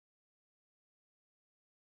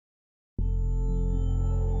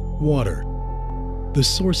Water, the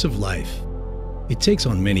source of life. It takes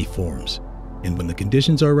on many forms, and when the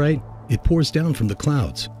conditions are right, it pours down from the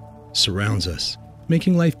clouds, surrounds us,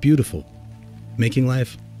 making life beautiful, making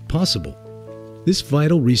life possible. This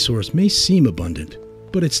vital resource may seem abundant,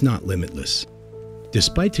 but it's not limitless.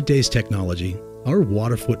 Despite today's technology, our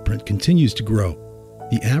water footprint continues to grow.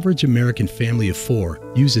 The average American family of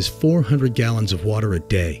 4 uses 400 gallons of water a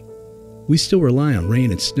day. We still rely on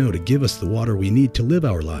rain and snow to give us the water we need to live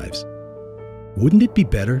our lives. Wouldn't it be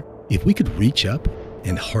better if we could reach up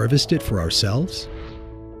and harvest it for ourselves?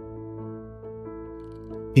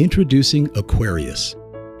 Introducing Aquarius,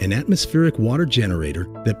 an atmospheric water generator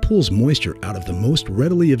that pulls moisture out of the most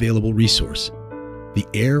readily available resource, the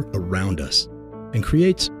air around us, and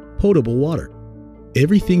creates potable water.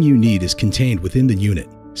 Everything you need is contained within the unit.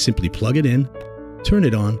 Simply plug it in, turn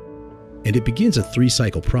it on, and it begins a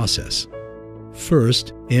 3-cycle process.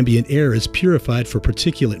 First, ambient air is purified for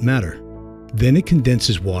particulate matter. Then it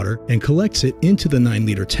condenses water and collects it into the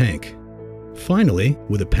 9-liter tank. Finally,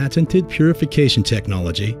 with a patented purification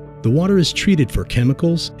technology, the water is treated for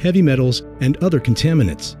chemicals, heavy metals, and other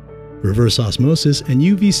contaminants. Reverse osmosis and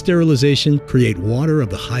UV sterilization create water of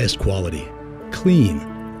the highest quality.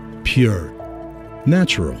 Clean, pure,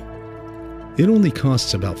 natural. It only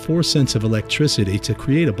costs about 4 cents of electricity to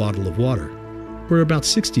create a bottle of water, or about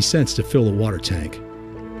 60 cents to fill a water tank.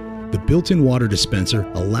 The built-in water dispenser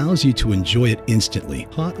allows you to enjoy it instantly,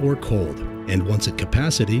 hot or cold, and once at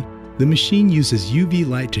capacity, the machine uses UV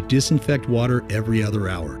light to disinfect water every other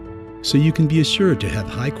hour, so you can be assured to have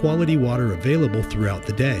high-quality water available throughout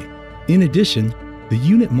the day. In addition, the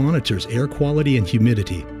unit monitors air quality and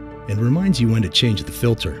humidity and reminds you when to change the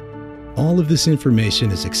filter. All of this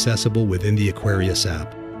information is accessible within the Aquarius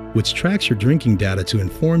app, which tracks your drinking data to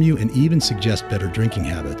inform you and even suggest better drinking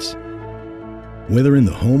habits. Whether in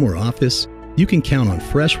the home or office, you can count on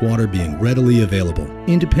fresh water being readily available,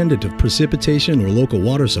 independent of precipitation or local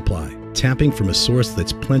water supply, tapping from a source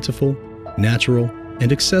that's plentiful, natural,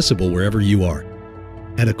 and accessible wherever you are.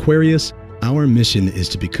 At Aquarius, our mission is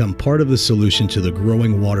to become part of the solution to the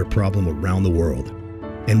growing water problem around the world,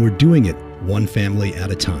 and we're doing it one family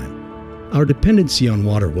at a time. Our dependency on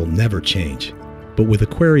water will never change, but with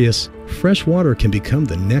Aquarius, fresh water can become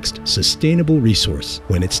the next sustainable resource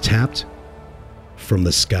when it's tapped from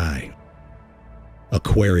the sky.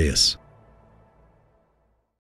 Aquarius.